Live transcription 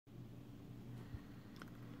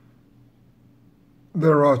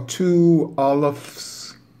There are two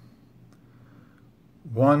Alephs,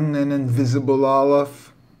 one an invisible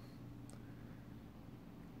Aleph,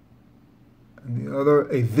 and the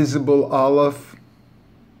other a visible Aleph.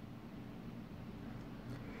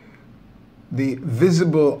 The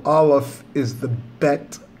visible Aleph is the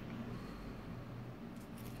bet,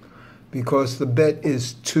 because the bet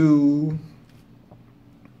is two.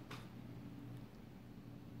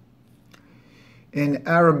 In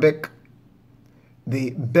Arabic,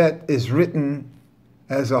 the bet is written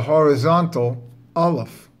as a horizontal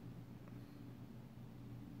Aleph.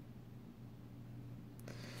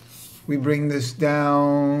 We bring this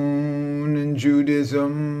down in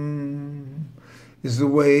Judaism, is the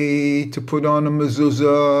way to put on a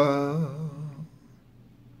mezuzah.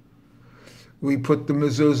 We put the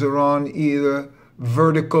mezuzah on either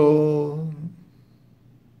vertical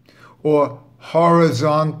or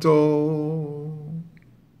horizontal.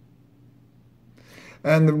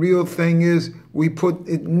 And the real thing is we put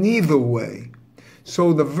it neither way.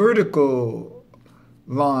 So the vertical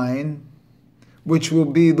line, which will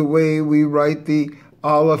be the way we write the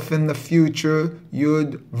Aleph in the future,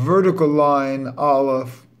 Yud, vertical line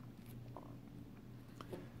Aleph,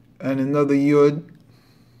 and another Yud.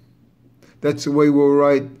 That's the way we'll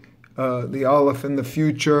write the Aleph in the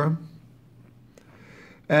future.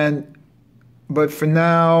 But for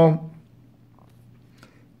now,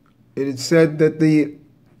 it is said that the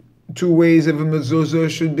two ways of a mezuzah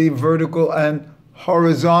should be vertical and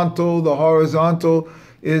horizontal. The horizontal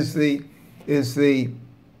is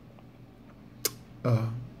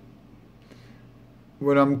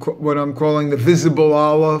what I'm calling the visible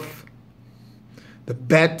Aleph, the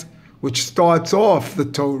bet, which starts off the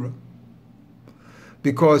Torah,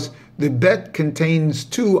 because the bet contains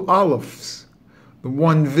two Alephs, the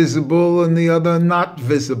one visible and the other not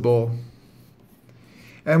visible.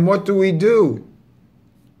 And what do?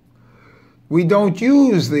 We don't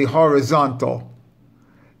use the horizontal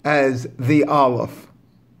as the Aleph.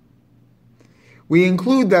 We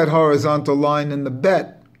include that horizontal line in the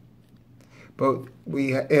bet, but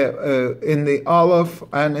we in the Aleph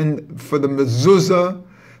and for the mezuzah,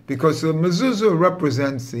 because the mezuzah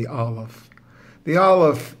represents the Aleph. The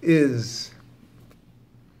Aleph is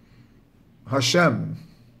Hashem,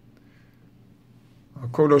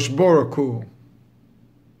 HaKadosh Baruch Hu,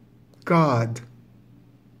 God.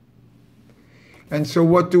 And so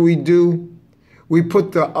what do? We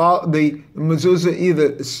put the mezuzah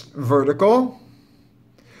either vertical,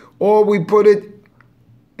 or we put it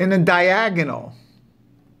in a diagonal.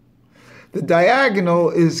 The diagonal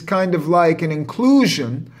is kind of like an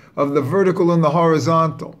inclusion of the vertical and the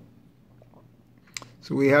horizontal.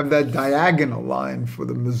 So we have that diagonal line for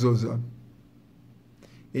the mezuzah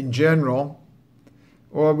in general,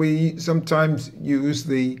 or we sometimes use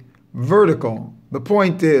the vertical. The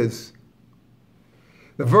point is,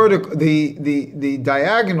 the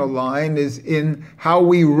diagonal line is in how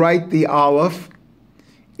we write the Aleph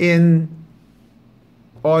in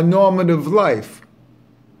our normative life.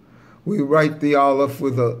 We write the Aleph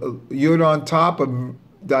with a Yud on top, a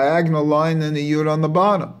diagonal line, and a Yud on the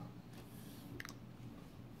bottom.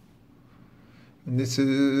 And this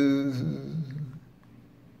is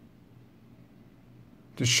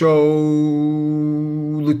to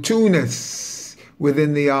show the two-ness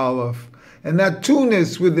within the Aleph. And that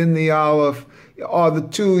two-ness within the Aleph are the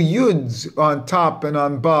two Yuds on top and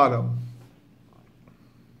on bottom.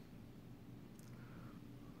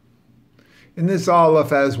 And this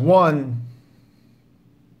Aleph as one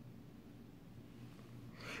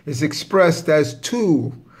is expressed as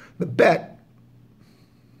two, the bet.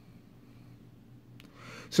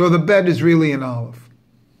 So the bet is really an Aleph.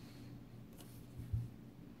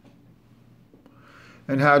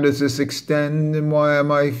 And how does this extend, and why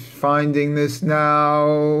am I finding this now?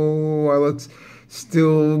 Well, it's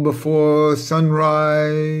still before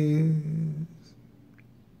sunrise.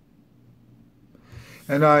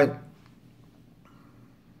 And I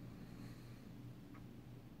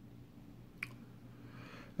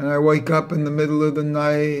wake up in the middle of the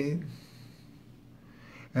night,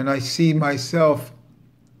 and I see myself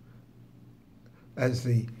as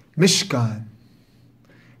the Mishkan,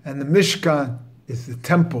 and the Mishkan is the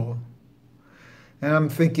temple. And I'm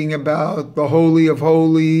thinking about the Holy of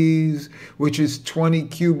Holies, which is 20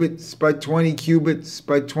 cubits by 20 cubits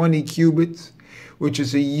by 20 cubits, which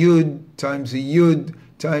is a Yud times a Yud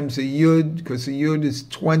times a Yud, because a Yud is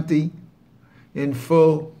 20 in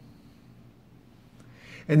full.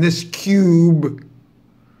 And this cube,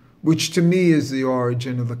 which to me is the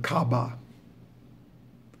origin of the Kaaba,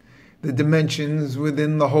 the dimensions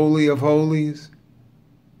within the Holy of Holies.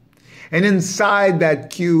 And inside that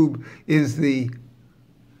cube is the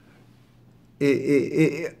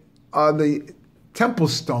are the temple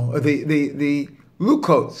stone, or the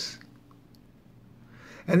lucos.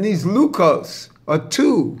 And these lucos are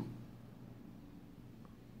two.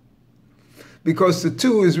 Because the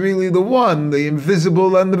two is really the one, the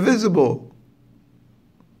invisible and the visible.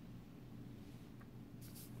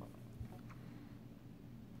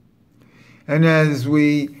 And as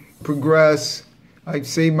we progress, I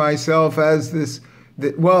see myself as this,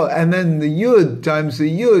 and then the yud times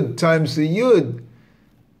the yud times the yud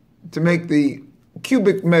to make the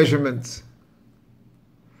cubic measurements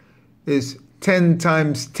is 10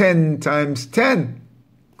 times 10 times 10,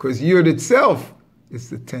 because yud itself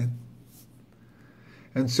is the 10.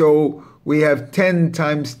 And so we have 10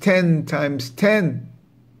 times 10 times 10.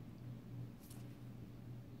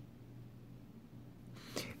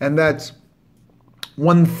 And that's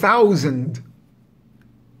 1,000.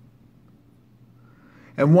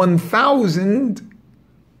 And 1,000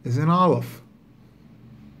 is an Aleph.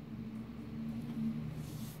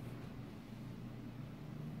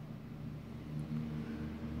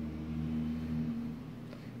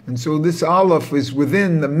 And so this Aleph is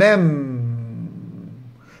within the Mem.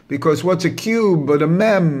 Because what's a cube but a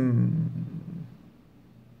Mem?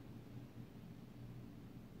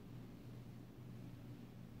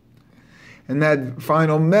 And that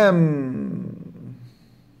final Mem,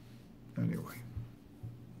 anyway.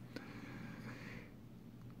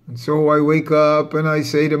 And so I wake up and I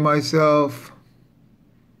say to myself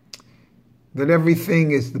that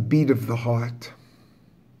everything is the beat of the heart.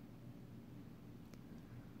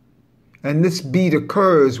 And this beat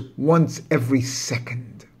occurs once every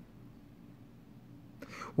second.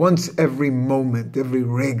 Once every moment, every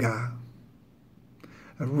rega.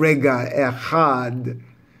 A rega echad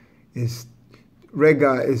is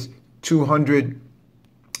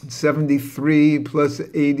 273 plus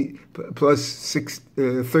 80 plus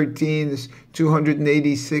 13 is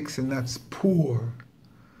 286, and that's poor.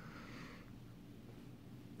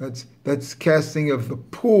 That's casting of the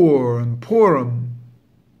poor and Purim.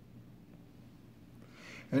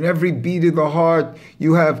 And every beat of the heart,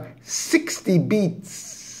 you have 60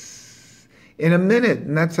 beats in a minute,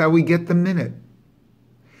 and that's how we get the minute.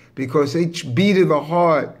 Because each beat of the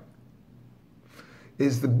heart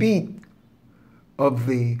is the beat of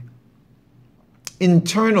the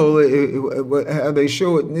internal, how they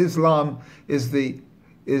show it in Islam, is the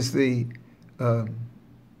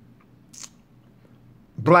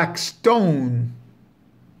black stone.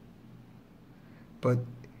 But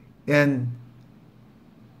in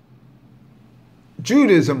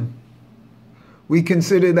Judaism, we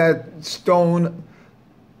consider that stone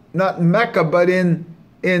not in Mecca, but in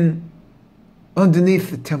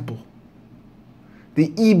underneath the temple.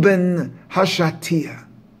 The Ibn Hashatiyah.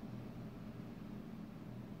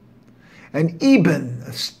 And Ibn,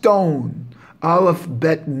 a stone, Aleph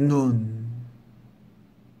Bet Nun.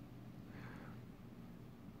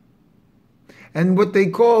 And what they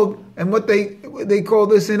call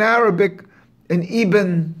this in Arabic, an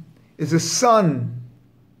Ibn is a son.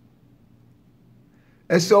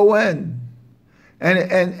 S-O-N.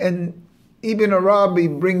 And Ibn Arabi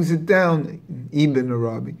brings it down. Ibn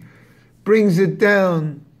Arabi brings it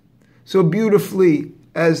down so beautifully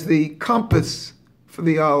as the compass for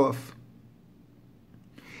the Aleph.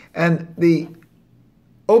 And the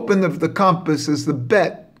open of the compass is the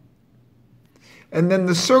bet. And then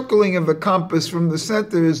the circling of the compass from the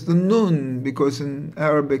center is the nun, because in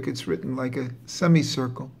Arabic it's written like a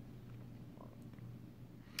semicircle.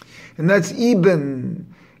 And that's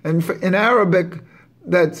Ibn. And in Arabic,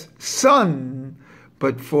 that's son.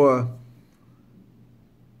 But for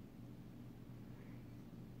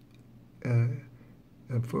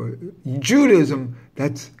Judaism,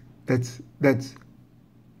 that's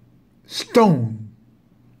stone,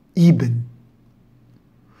 Ibn.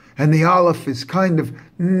 And the Aleph is kind of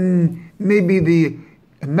maybe the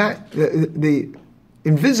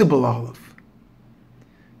invisible Aleph.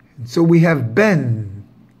 And so we have Ben,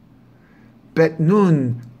 Bet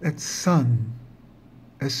Nun, that's son,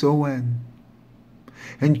 S-O-N.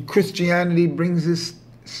 And Christianity brings this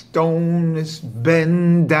stone, this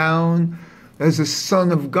Ben, down as a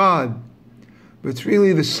son of God. But it's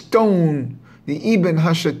really the stone, the Ibn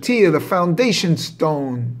Hashatiyah, the foundation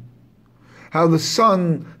stone. How the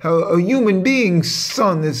son, how a human being's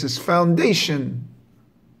son is his foundation.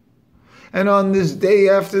 And on this day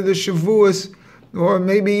after the Shavuos, or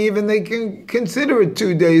maybe even they can consider it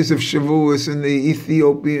 2 days of Shavuos in the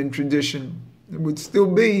Ethiopian tradition, it would still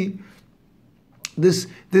be this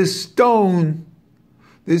stone,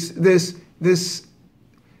 this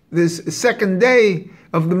second day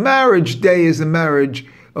of the marriage day is the marriage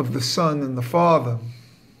of the Son and the Father.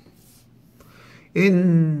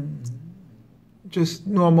 in just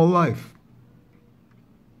normal life.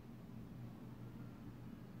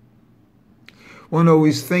 One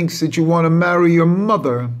always thinks that you want to marry your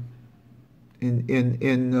mother, that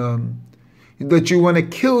you want to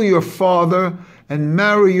kill your father and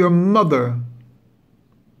marry your mother.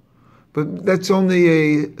 But that's only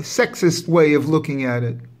a sexist way of looking at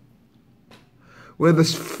it, where the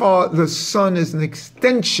son is an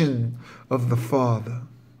extension of the father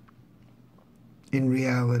in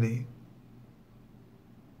reality.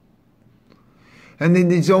 And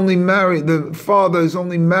then he's only married, the father has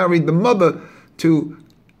only married the mother to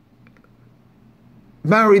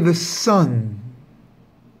marry the son.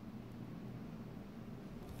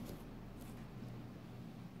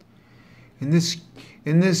 In this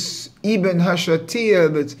Ibn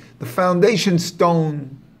Hashatiyah, that's the foundation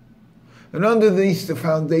stone. And underneath the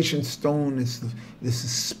foundation stone is this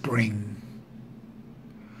is spring.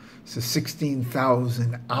 It's a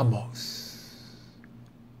 16,000 amos.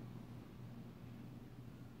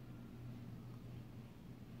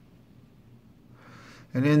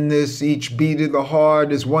 And in this, each beat of the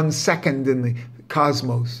heart is 1 second in the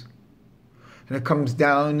cosmos. And it comes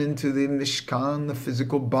down into the Mishkan, the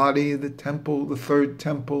physical body, the temple, the third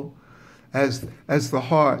temple, as the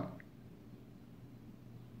heart.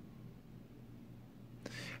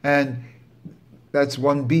 And that's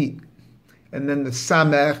 1 beat. And then the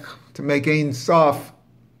Samech, to make Ein Sof,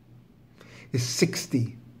 is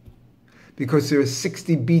 60. Because there are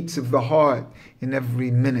 60 beats of the heart in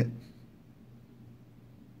every minute.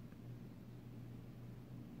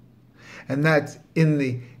 And that's in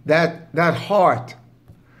the that heart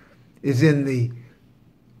is in the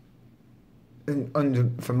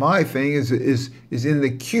for my thing is in the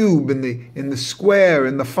cube, in the square,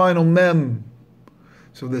 in the final mem.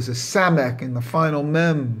 So there's a samek in the final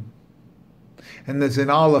mem, and there's an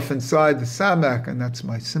aleph inside the samek, and that's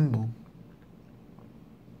my symbol.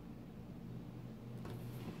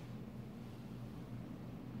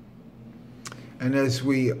 And as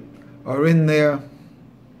we are in there,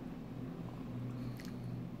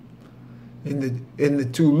 in the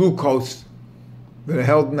 2 lukos that are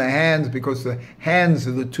held in the hands, because the hands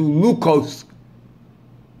are the 2 lukos.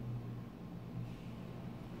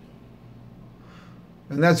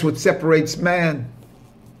 And that's what separates man.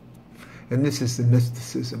 And this is the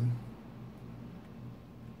mysticism.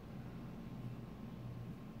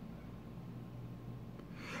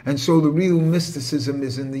 And so the real mysticism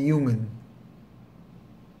is in the human,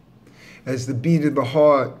 as the beat of the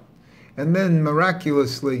heart. And then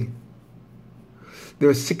miraculously, there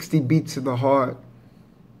are 60 beats of the heart.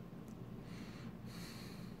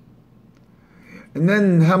 And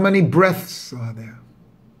then how many breaths are there?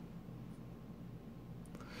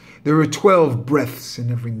 There are 12 breaths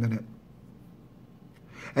in every minute.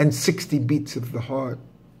 And 60 beats of the heart.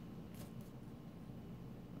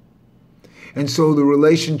 And so the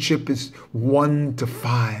relationship is 1 to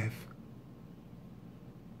 5.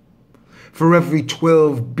 For every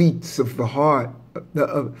 12 beats of the heart,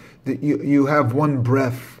 you have 1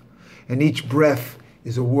 breath, and each breath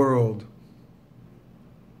is a world,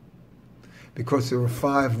 because there are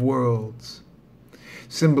 5 worlds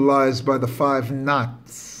symbolized by the 5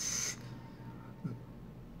 knots,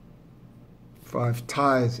 5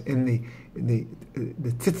 ties in the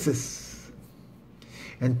tzitzis,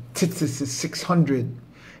 and tzitzis is 600,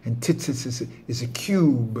 and tzitzis is a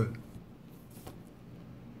cube,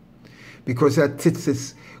 because that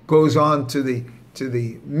tzitzis goes on to the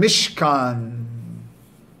Mishkan,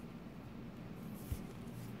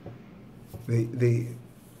 the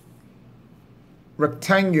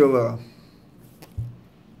rectangular,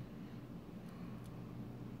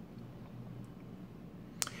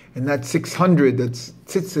 and that 600, that's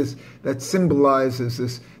tzitzis, that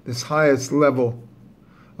symbolizes this highest level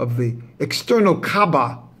of the external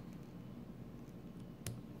Kaaba.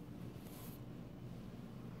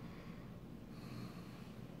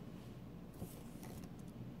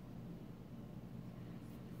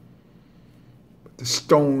 The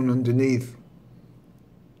stone underneath.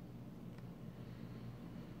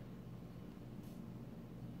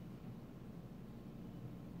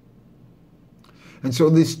 And so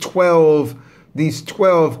these 12, the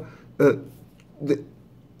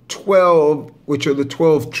 12, which are the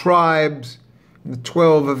 12 tribes, and the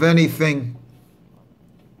 12 of anything,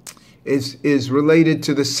 is related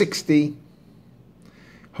to the 60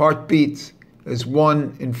 heartbeats as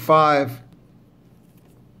 1 in 5.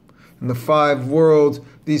 And the 5 worlds,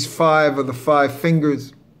 these 5 are the 5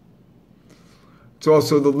 fingers. It's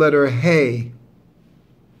also the letter Hey.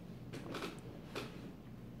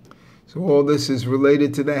 So all this is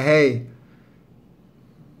related to the Hey.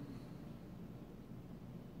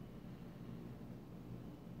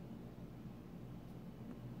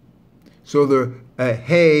 So they're a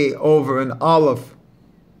hey over an aleph.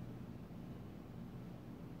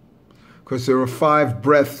 Because there are 5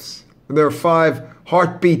 breaths. There are 5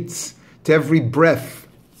 heartbeats to every breath.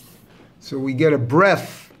 So we get a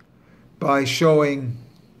breath by showing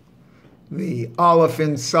the aleph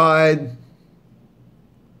inside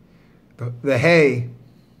the hey,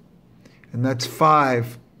 and that's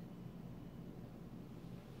 5.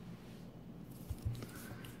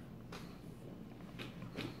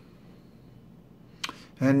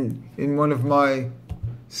 And in one of my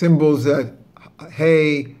symbols, that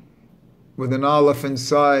hey with an aleph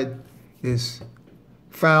inside is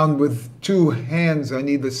found with 2 hands on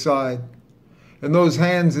either side. And those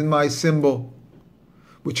hands in my symbol,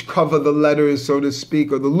 which cover the letters, so to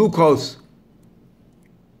speak, or the lukos,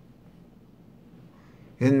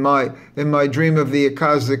 in my dream of the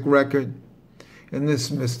Akashic record, in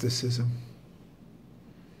this mysticism.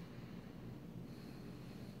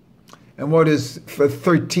 And what is the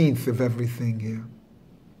 13th of everything here?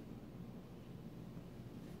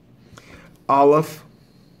 Aleph,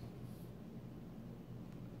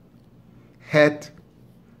 Het,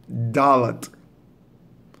 Dalet.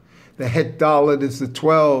 The Het Dalet is the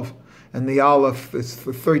 12, and the Aleph is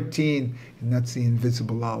the 13, and that's the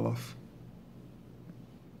invisible Aleph.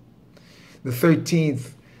 The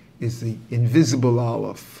 13th is the invisible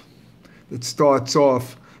Aleph that starts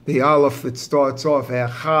off, the Aleph that starts off,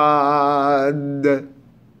 Echad.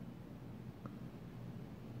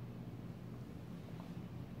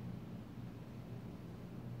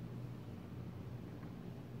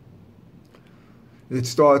 It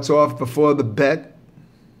starts off before the bet.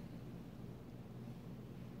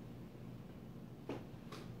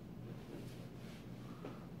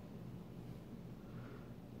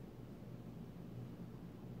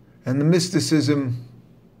 And the mysticism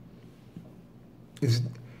is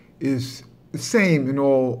the same in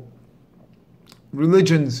all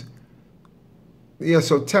religions. The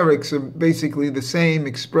esoterics are basically the same,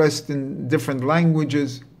 expressed in different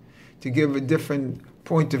languages to give a different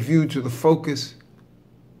point of view to the focus.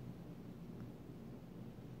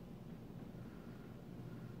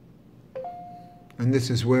 And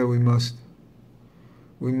this is where we must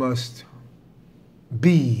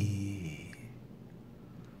be.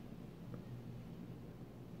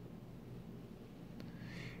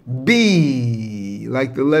 B,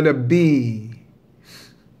 like the letter B.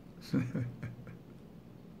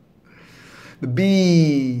 The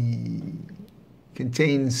B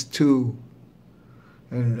contains 2.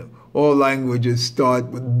 And all languages start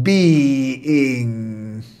with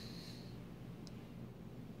being.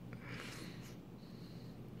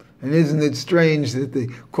 And isn't it strange that the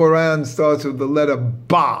Quran starts with the letter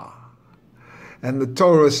Ba, and the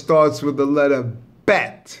Torah starts with the letter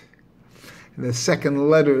Bet, and the second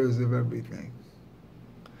letters of everything.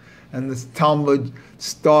 And the Talmud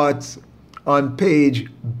starts on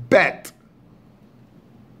page Bet.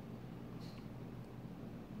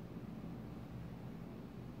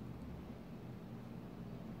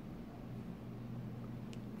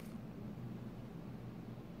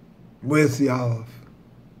 Where's the Aleph?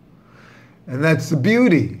 And that's the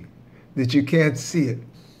beauty, that you can't see it.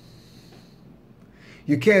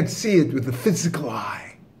 You can't see it with the physical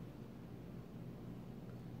eye.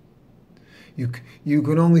 You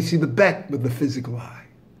can only see the bet with the physical eye.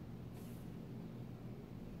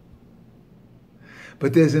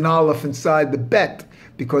 But there's an Aleph inside the bet,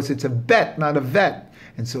 because it's a bet, not a vet.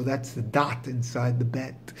 And so that's the dot inside the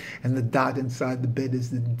bet. And the dot inside the bet is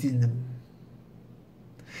the dinam.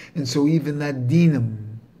 And so even that dinam,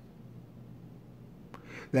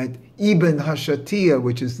 that Ibn Hashatiyah,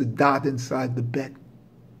 which is the dot inside the bet,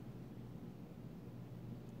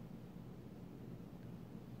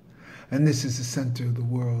 and this is the center of the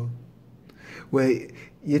world, where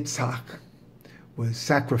Yitzhak was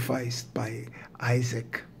sacrificed by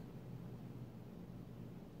Isaac.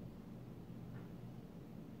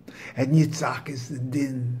 And Yitzhak is the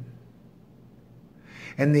din.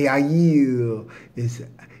 And the Ayil is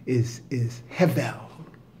Hevel.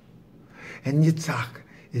 And Yitzhak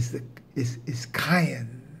is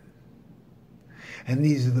Cain. And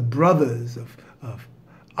these are the brothers of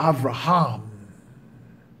Avraham.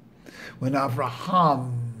 When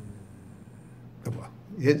Avraham,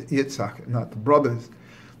 Yitzhak, not the brothers,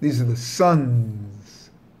 these are the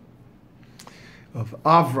sons of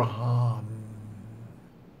Avraham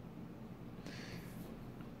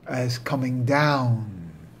as coming down.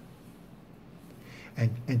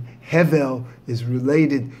 And Hevel is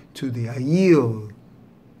related to the Ayil,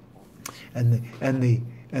 and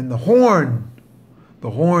the horn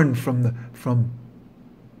from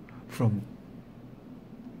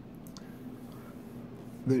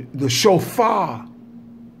the shofar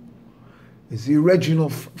is the original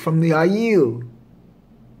from the Ayil,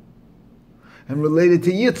 and related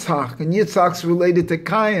to Yitzhak, and Yitzhak's related to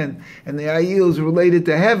Cain, and the Ayil is related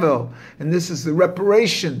to Hevel, and this is the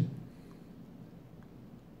reparation.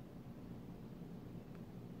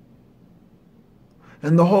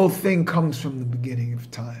 And the whole thing comes from the beginning of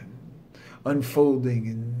time, unfolding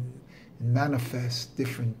and manifest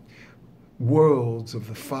different worlds of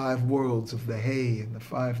the 5 worlds of the hay and the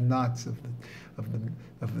 5 knots of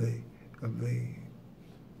the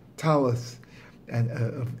talus and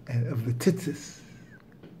of the tzitzis.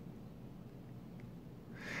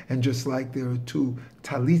 And just like there are 2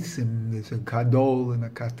 talisim, there's a gadol and a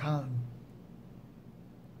katan.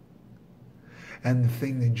 And the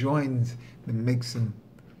thing that joins, that makes them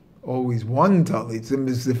always one talisim,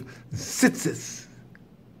 is the tzitzis,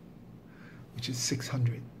 which is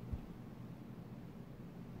 600.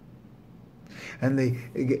 And the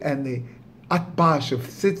atbash of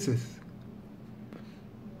tzitzis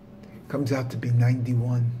comes out to be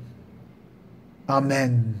 91.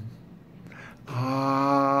 Amen.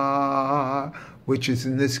 Which is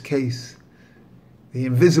in this case the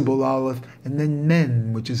invisible Aleph, and then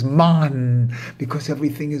Men, which is Man, because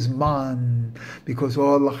everything is Man, because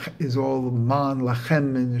all is all Man,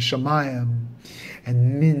 Lachem, and Shemayim,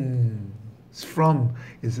 and Min, from,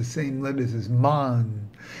 is the same letters as Man,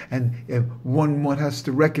 and one has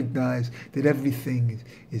to recognize that everything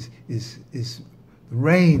is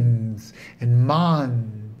reigns, and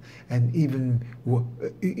Man, and even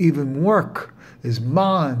work is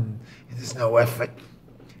Man. There's no effort.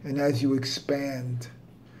 And as you expand,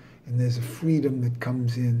 and there's a freedom that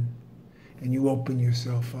comes in, and you open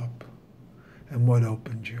yourself up. And what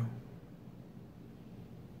opened you?